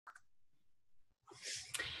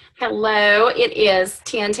Hello, it is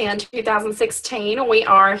 10/10/2016. We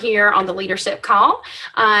are here on the leadership call.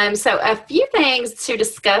 So a few things to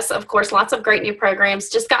discuss. Of course, lots of great new programs.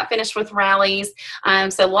 Just got finished with rallies.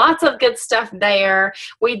 So lots of good stuff there.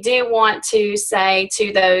 We do want to say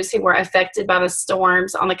to those who were affected by the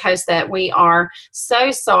storms on the coast that we are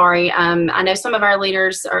so sorry. I know some of our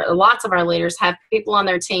leaders, or lots of our leaders, have people on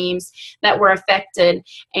their teams that were affected.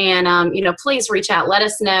 And, please reach out. Let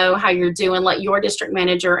us know how you're doing. Let your district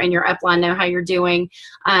manager and your upline know how you're doing,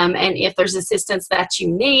 and if there's assistance that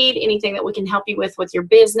you need, anything that we can help you with your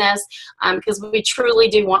business, because we truly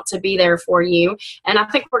do want to be there for you. And I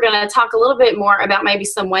think we're going to talk a little bit more about maybe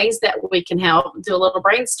some ways that we can help, do a little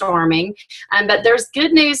brainstorming, but there's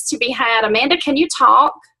good news to be had. Amanda, can you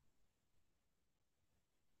talk?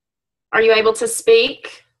 Are you able to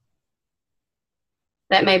speak?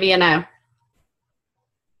 That may be a no.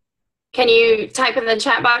 Can you type in the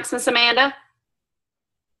chat box, Miss Amanda?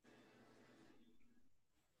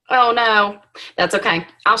 Oh, no. That's okay.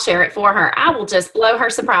 I'll share it for her. I will just blow her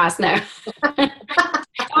surprise now. Oh,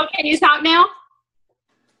 can you talk now?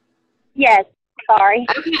 Yes. Sorry.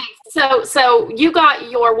 Okay. So you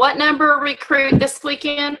got your what number recruit this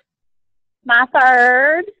weekend? My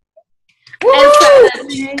third. And so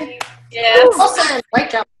yes. Awesome. Great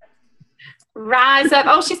job. Rise up.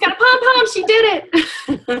 Oh, she's got a pom-pom. She did it.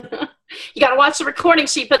 You got to watch the recording.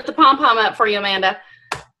 She put the pom-pom up for you, Amanda.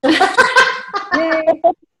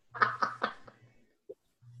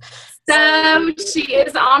 So she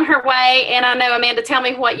is on her way, and I know, Amanda, tell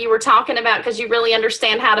me what you were talking about, because you really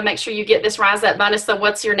understand how to make sure you get this Rise Up bonus. So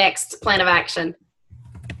what's your next plan of action?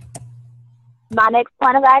 My next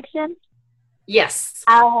plan of action? Yes.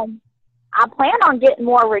 I plan on getting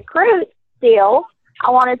more recruits still. I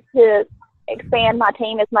wanted to expand my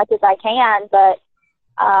team as much as I can, but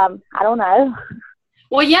I don't know.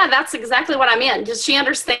 Well, yeah, that's exactly what I meant. Does she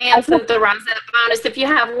understand that the Rise Up bonus, if you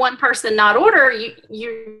have one person not order,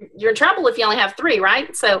 you're in trouble if you only have three,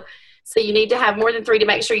 right? So you need to have more than three to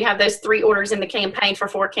make sure you have those 3 orders in the campaign for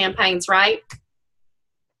 4 campaigns, right?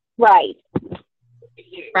 Right.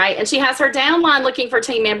 Right. And she has her downline looking for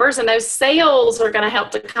team members, and those sales are going to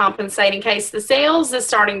help to compensate in case the sales is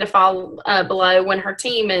starting to fall below when her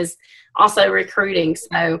team is also recruiting.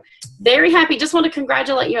 So very happy. Just want to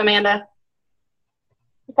congratulate you, Amanda.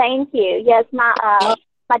 Thank you. Yes, my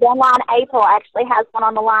downline April actually has one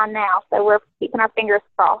on the line now, so we're keeping our fingers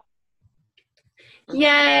crossed.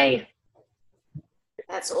 Yay.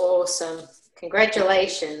 That's awesome.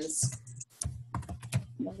 Congratulations.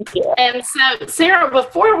 Thank you. And so, Sarah,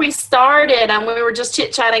 before we started, we were just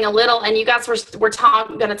chit-chatting a little, and you guys were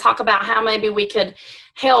going to talk about how maybe we could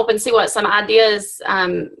help and see what some ideas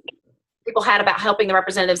people had about helping the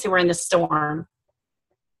representatives who were in the storm.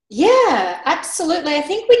 Yeah, absolutely. I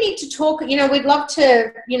think we need to talk, we'd love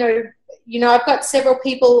to, I've got several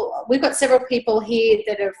people, we've got several people here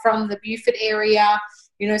that are from the Beaufort area,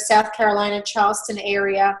 South Carolina, Charleston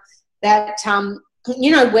area that,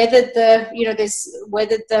 weathered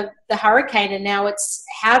the hurricane, and now it's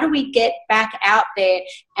how do we get back out there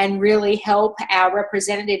and really help our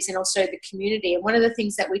representatives and also the community. And one of the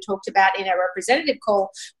things that we talked about in our representative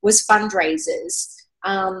call was fundraisers.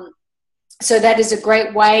 So that is a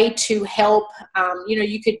great way to help.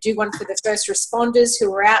 You could do one for the first responders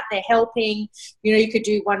who are out there helping. You could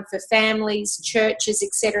do one for families, churches,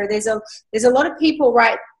 etc. There's a lot of people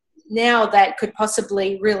right now that could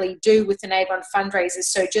possibly really do with an Avon fundraiser.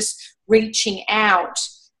 So just reaching out,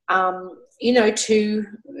 to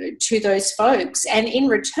those folks, and in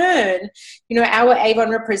return, our Avon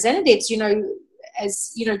representatives,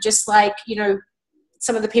 just like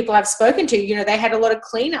some of the people I've spoken to, they had a lot of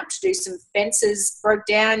cleanup to do. Some fences broke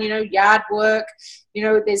down, yard work,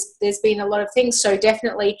 there's been a lot of things. So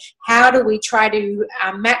definitely, how do we try to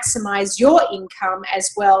maximize your income as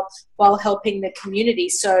well while helping the community?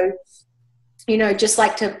 So, just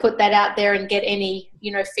like to put that out there and get any,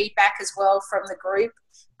 feedback as well from the group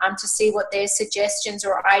to see what their suggestions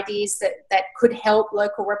or ideas that could help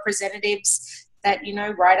local representatives that,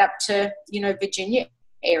 right up to, Virginia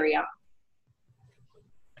area.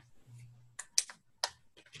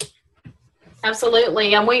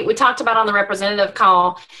 Absolutely. And we talked about on the representative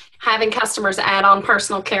call having customers add on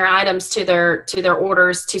personal care items to their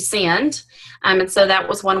orders to send. And so that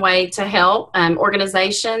was one way to help.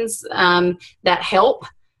 Organizations that help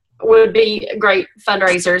would be great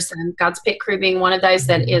fundraisers, and God's Pit Crew being one of those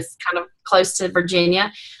that is kind of close to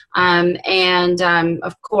Virginia.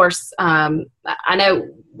 Of course, I know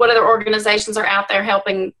what other organizations are out there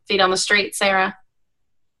helping Feet on the Street, Sarah?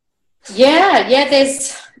 Yeah,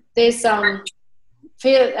 there's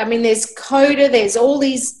I mean, there's Coda, there's all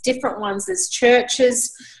these different ones. There's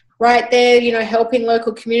churches right there, you know, helping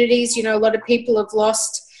local communities. You know, a lot of people have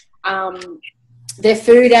lost their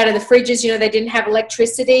food out of the fridges. You know, they didn't have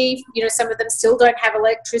electricity. You know, some of them still don't have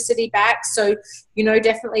electricity back. So, you know,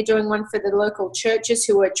 definitely doing one for the local churches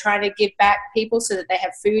who are trying to give back people so that they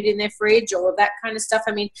have food in their fridge, all of that kind of stuff.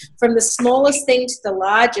 I mean, from the smallest thing to the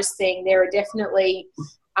largest thing, there are definitely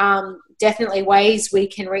ways we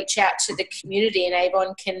can reach out to the community, and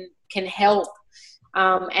Avon can help.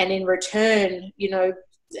 And in return, you know,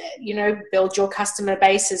 build your customer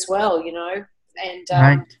base as well, you know, and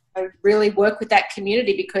right. Really work with that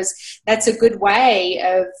community, because that's a good way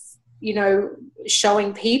of, you know,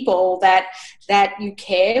 showing people that you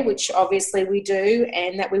care, which obviously we do,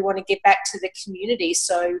 and that we want to give back to the community.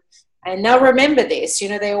 So, and they'll remember this, you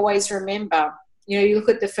know, they always remember. You know, you look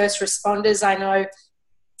at the first responders. I know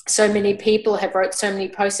so many people have wrote so many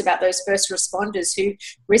posts about those first responders who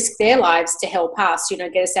risked their lives to help us, you know,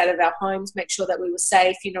 get us out of our homes, make sure that we were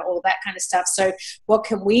safe, you know, all that kind of stuff. So what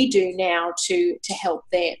can we do now to help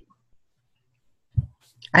them?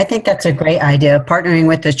 I think that's a great idea, partnering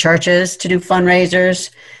with the churches to do fundraisers.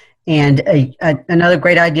 And another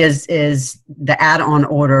great idea is the add-on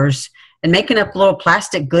orders and making up little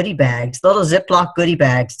plastic goodie bags, little Ziploc goodie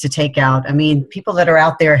bags to take out. I mean, people that are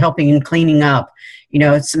out there helping and cleaning up, you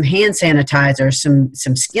know, some hand sanitizer, some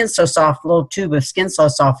Skin So Soft, little tube of Skin So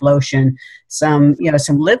Soft lotion, some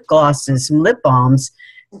lip glosses, some lip balms,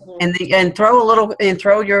 and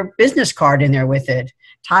throw your business card in there with it.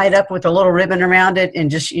 Tie it up with a little ribbon around it, and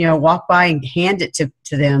just, you know, walk by and hand it to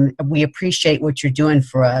them. We appreciate what you're doing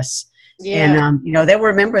for us. Yeah. And, you know, they'll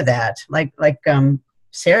remember that. Like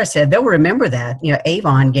Sarah said, they'll remember that. You know,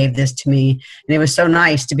 Avon gave this to me, and it was so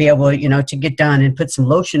nice to be able, you know, to get done and put some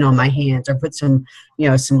lotion on my hands, or put some, you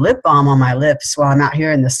know, some lip balm on my lips while I'm out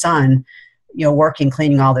here in the sun, you know, working,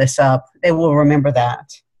 cleaning all this up. They will remember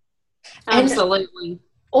that. Absolutely.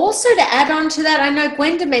 Also, to add on to that, I know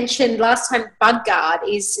Gwenda mentioned last time Bug Guard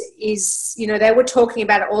is, you know, they were talking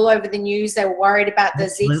about it all over the news. They were worried about the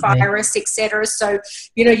Absolutely. Zika virus, etc. So,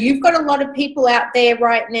 you know, you've got a lot of people out there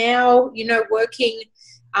right now, you know, working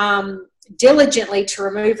diligently to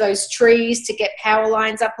remove those trees, to get power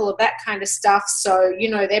lines up, all of that kind of stuff. So, you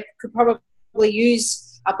know, they could probably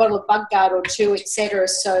use a bottle of Bug Guard or two, etc.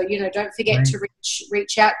 So, you know, don't forget to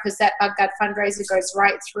reach out, because that Bug Guard fundraiser goes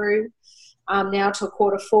right through now till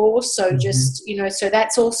Q4. So just, you know, so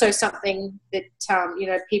that's also something that, you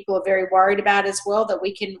know, people are very worried about as well, that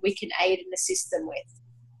we can aid and assist them with.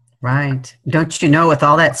 Right. Don't you know, with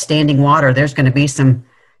all that standing water, there's going to be some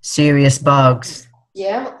serious bugs.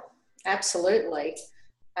 Yeah, absolutely.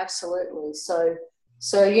 Absolutely.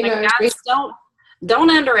 So, you know, guys,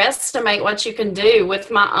 don't underestimate what you can do.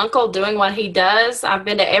 With my uncle doing what he does, I've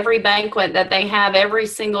been to every banquet that they have every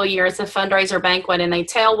single year. It's a fundraiser banquet, and they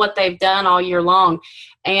tell what they've done all year long.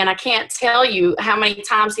 And I can't tell you how many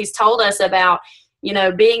times he's told us about, you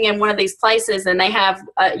know, being in one of these places, and they have,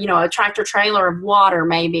 you know, a tractor trailer of water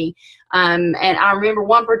maybe. And I remember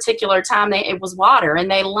one particular time it was water, and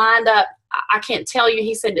they lined up. I can't tell you,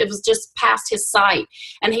 he said it was just past his sight.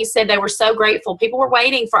 And he said they were so grateful. People were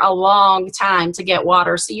waiting for a long time to get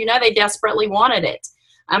water. So, you know, they desperately wanted it.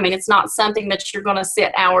 I mean, it's not something that you're going to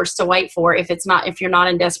sit hours to wait for if you're not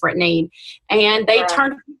in desperate need. And they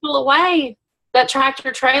turned people away. That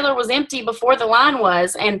tractor trailer was empty before the line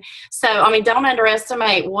was. And so, I mean, don't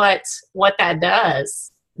underestimate what that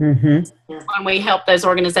does when we help those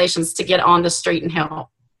organizations to get on the street and help.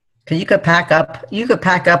 Because you could pack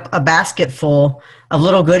up a basket full of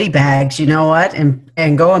little goodie bags, you know what,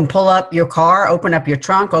 and go and pull up your car, open up your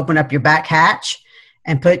trunk, open up your back hatch,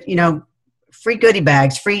 and put, you know, free goodie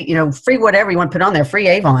bags, free whatever you want to put on there, free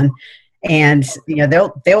Avon, and, you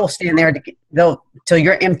know, they'll stand there till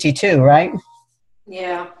you're empty too, right?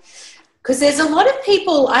 Yeah, because there's a lot of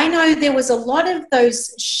people. I know there was a lot of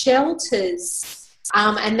those shelters.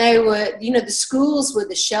 And they were, you know, the schools were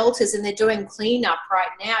the shelters, and they're doing cleanup right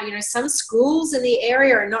now. You know, some schools in the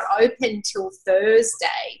area are not open till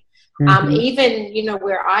Thursday. Even, you know,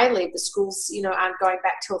 where I live, the schools, you know, aren't going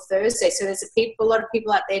back till Thursday. So there's a lot of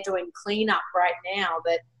people out there doing cleanup right now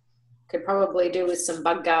that could probably do with some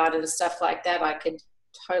Bug Guard and stuff like that. I could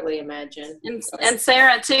totally imagine. And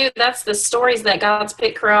Sarah, too, that's the stories that God's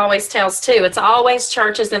Pit Crew always tells, too. It's always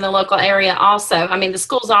churches in the local area also. I mean, the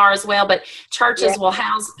schools are as well, but churches will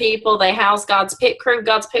house people. They house God's Pit Crew.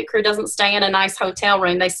 God's Pit Crew doesn't stay in a nice hotel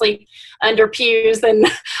room. They sleep under pews and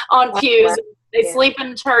on pews. They sleep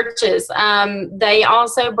in churches. They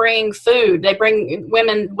also bring food. They bring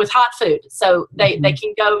women with hot food. So they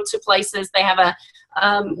can go to places. They have a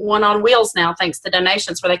one on wheels now, thanks to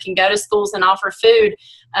donations, where they can go to schools and offer food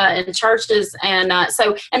in churches. And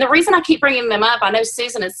and the reason I keep bringing them up, I know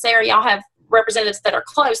Susan and Sarah, y'all have representatives that are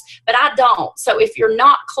close, but I don't. So if you're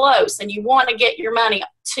not close and you want to get your money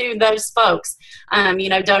to those folks,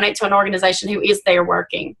 donate to an organization who is there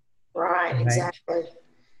working. Right,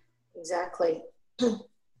 exactly.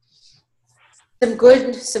 Some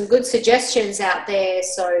good suggestions out there.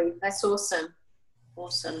 So that's awesome.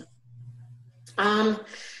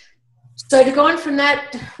 So to go on from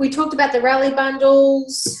that, we talked about the rally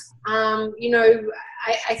bundles. I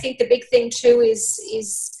think the big thing too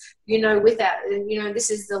is with that, this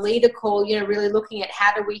is the leader call, really looking at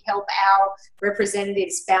how do we help our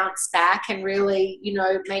representatives bounce back and really,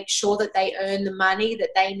 make sure that they earn the money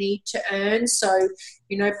that they need to earn. So,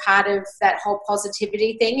 part of that whole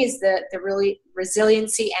positivity thing is the really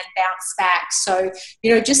resiliency and bounce back. So,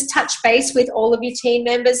 just touch base with all of your team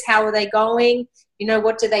members. How are they going?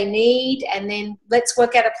 What do they need? And then let's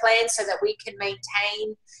work out a plan so that we can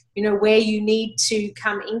maintain where you need to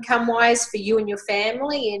come income-wise for you and your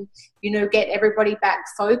family, and, get everybody back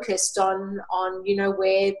focused on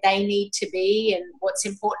where they need to be and what's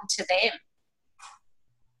important to them.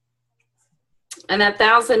 And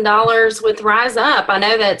 $1,000 with Rise Up. I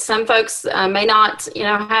know that some folks may not,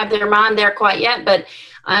 have their mind there quite yet, but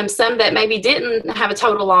some that maybe didn't have a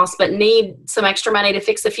total loss but need some extra money to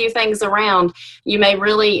fix a few things around,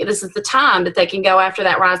 this is the time that they can go after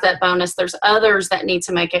that Rise Up bonus. There's others that need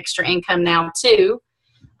to make extra income now too.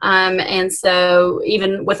 And so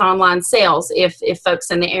even with online sales, if folks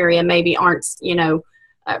in the area maybe aren't,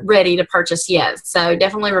 ready to purchase yet. So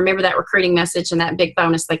definitely remember that recruiting message and that big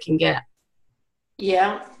bonus they can get.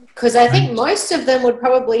 Yeah, because I think most of them would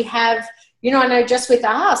probably have, I know just with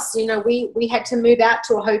us, we had to move out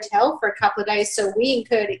to a hotel for a couple of days, so we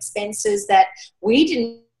incurred expenses that we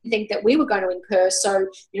didn't think that we were going to incur. So,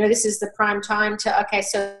 this is the prime time to, okay,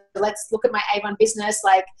 so let's look at my Avon business.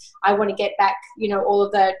 Like, I want to get back, all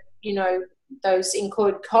of the, those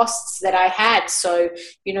incurred costs that I had. So,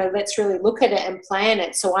 let's really look at it and plan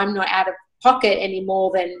it so I'm not out of pocket any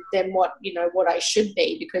more than what I should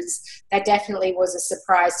be, because that definitely was a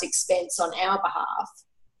surprise expense on our behalf.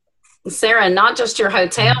 Sarah, not just your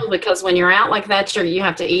hotel, because when you're out like that, you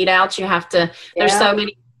have to eat out. You have to, there's so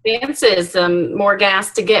many expenses, more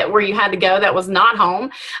gas to get where you had to go that was not home.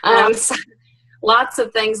 So lots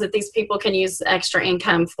of things that these people can use extra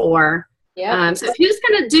income for. Yeah. So who's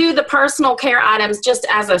going to do the personal care items just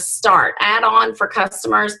as a start? Add on for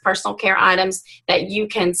customers, personal care items that you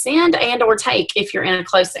can send and or take if you're in a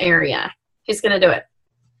close area. Who's going to do it?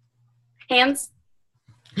 Hands?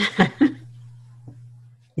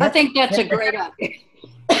 I think that's a great idea.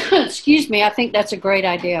 Excuse me. I think that's a great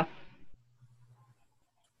idea.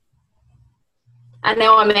 I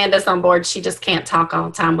know Amanda's on board. She just can't talk all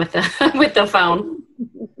the time with the with the phone.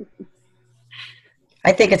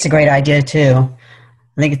 I think it's a great idea too.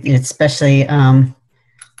 I think especially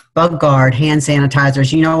bug guard, hand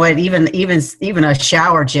sanitizers. You know what? Even a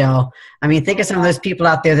shower gel. I mean, think of some of those people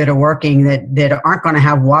out there that are working that aren't going to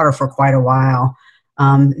have water for quite a while.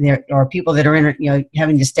 There are people that are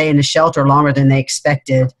having to stay in the shelter longer than they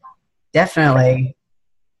expected. Definitely.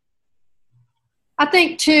 I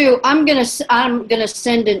think too. I'm gonna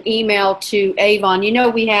send an email to Avon.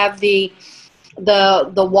 We have the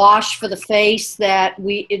wash for the face that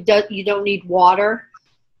you don't need water.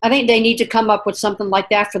 I think they need to come up with something like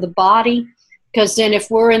that for the body, because then if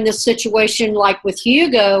we're in this situation like with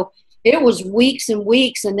Hugo, it was weeks and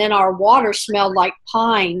weeks, and then our water smelled like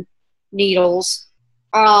pine needles.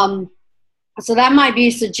 So that might be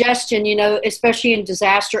a suggestion, especially in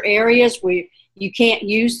disaster areas where you can't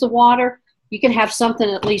use the water. You can have something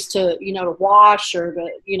at least to, to wash or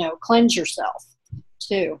to, cleanse yourself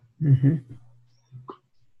too. Mm-hmm.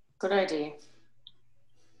 Good idea.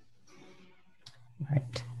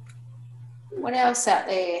 Right. What else out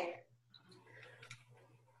there?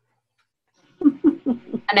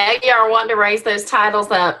 I know you are wanting to raise those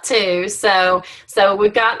titles up too. So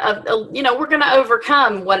we've got we're going to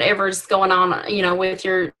overcome whatever's going on, with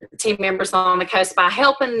your team members on the coast by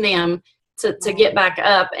helping them to get back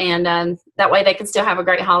up, and that way they can still have a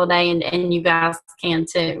great holiday, and you guys can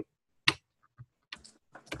too.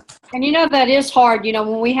 And that is hard,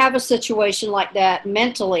 when we have a situation like that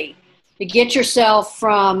mentally, to get yourself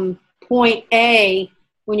from point A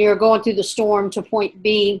when you're going through the storm to point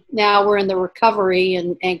B. Now we're in the recovery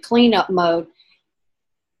and cleanup mode.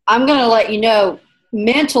 I'm going to let you know,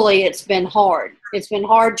 mentally it's been hard. It's been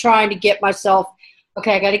hard trying to get myself,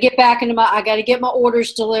 okay, I got to get back I got to get my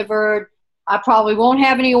orders delivered. I probably won't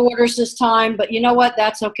have any orders this time, but you know what?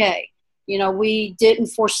 That's okay. You know, we didn't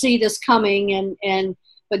foresee this coming,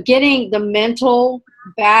 but getting the mental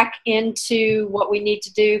back into what we need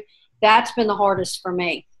to do, that's been the hardest for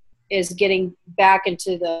me, is getting back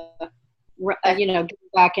into getting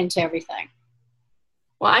back into everything.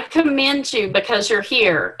 Well, I commend you because you're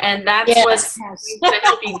here, and that's what's to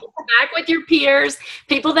help you get back with your peers,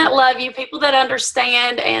 people that love you, people that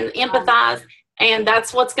understand and empathize, and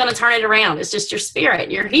that's what's going to turn it around. It's just your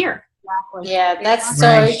spirit. You're here. Exactly. Yeah, that's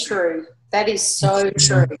so true. That is so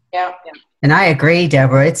true. Yeah. And I agree,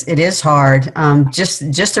 Deborah. It is hard.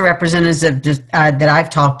 Just the representatives that I've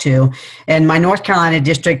talked to, and my North Carolina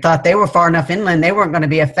district thought they were far enough inland, they weren't going to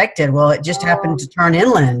be affected. Well, it just happened to turn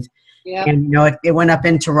inland. Yeah. And, you know, it went up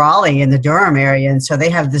into Raleigh in the Durham area. And so they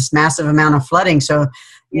have this massive amount of flooding. So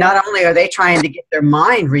not only are they trying to get their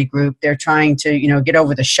mind regrouped, they're trying to, you know, get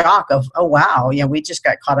over the shock of, oh, wow, we just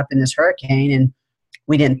got caught up in this hurricane and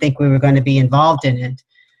we didn't think we were going to be involved in it.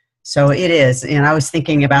 So it is. And I was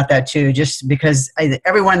thinking about that too, just because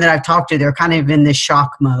everyone that I've talked to, they're kind of in this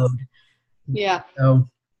shock mode. Yeah. So,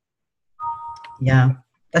 yeah,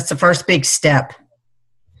 that's the first big step.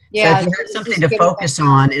 Yeah, so if you have something to focus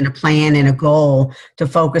on and a plan and a goal to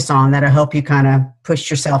focus on, that'll help you kind of push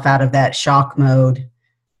yourself out of that shock mode.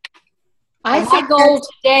 My goal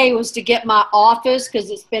today was to get my office, because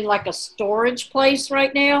it's been like a storage place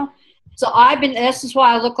right now. So this is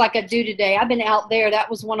why I look like I do today. I've been out there. That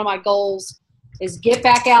was one of my goals, is get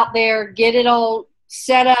back out there, get it all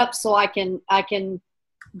set up so I can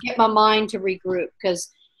get my mind to regroup,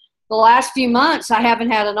 because the last few months, I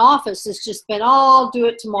haven't had an office. It's just been, I'll do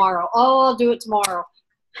it tomorrow. I'll do it tomorrow.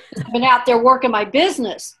 I've been out there working my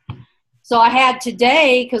business. So I had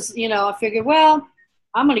today, because, you know, I figured, well,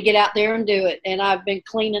 I'm going to get out there and do it. And I've been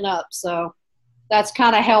cleaning up. So that's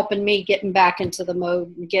kind of helping me getting back into the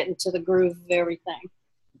mode and getting to the groove of everything.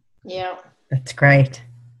 Yeah. That's great.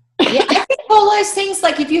 Yeah, I think all those things,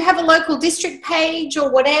 like if you have a local district page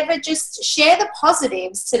or whatever, just share the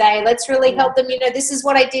positives today. Let's really help them. You know, this is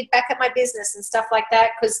what I did back at my business and stuff like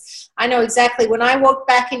that, because I know exactly when I walked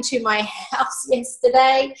back into my house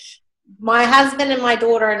yesterday, my husband and my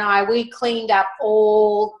daughter and I, we cleaned up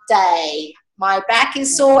all day. My back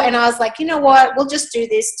is sore, and I was like, you know what, we'll just do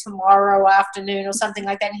this tomorrow afternoon or something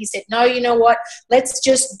like that. And he said, no, you know what, let's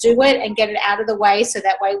just do it and get it out of the way so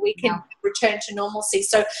that way we can return to normalcy.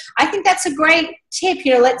 So I think that's a great tip.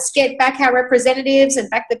 You know, let's get back our representatives and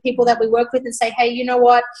back the people that we work with and say, hey, you know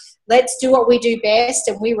what, let's do what we do best,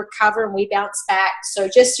 and we recover and we bounce back. So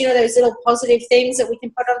just, you know, those little positive things that we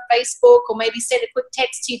can put on Facebook, or maybe send a quick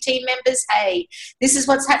text to your team members. Hey, this is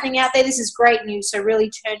what's happening out there. This is great news. So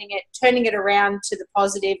really turning it around to the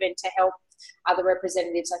positive and to help other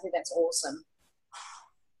representatives. I think that's awesome.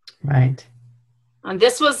 Right.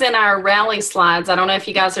 This was in our rally slides. I don't know if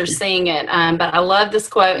you guys are seeing it, but I love this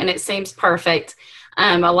quote, and it seems perfect.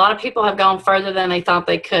 A lot of people have gone further than they thought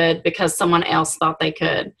they could because someone else thought they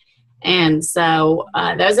could. And so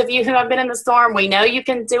those of you who have been in the storm, we know you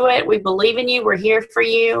can do it. We believe in you. We're here for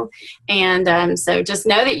you. And so just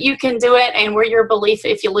know that you can do it, and we're your belief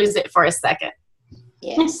if you lose it for a second.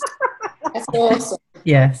 Yes. That's awesome.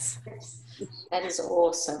 Yes. That is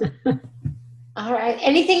awesome. All right.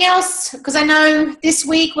 Anything else? Because I know this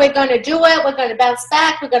week we're going to do it. We're going to bounce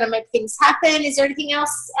back. We're going to make things happen. Is there anything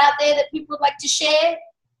else out there that people would like to share?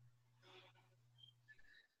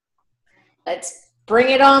 Let's bring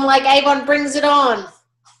it on like Avon brings it on.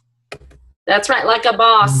 That's right. Like a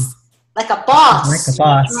boss. Like a boss. Like a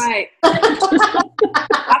boss. Right.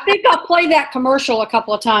 I think I'll play that commercial a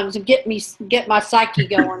couple of times and get my psyche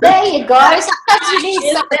going. There you go. Sometimes you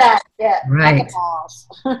need some of that. Yeah. Right.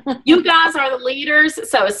 You guys are the leaders.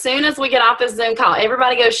 So as soon as we get off this Zoom call,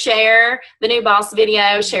 everybody go share the new boss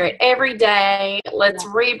video. Share it every day. Let's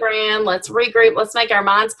rebrand. Let's regroup. Let's make our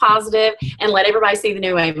minds positive and let everybody see the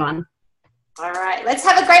new Avon. All right. Let's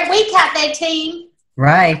have a great week out there, team.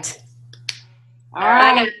 Right. All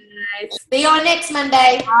right, guys. See you on next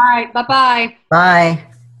Monday. All right. Bye-bye. Bye.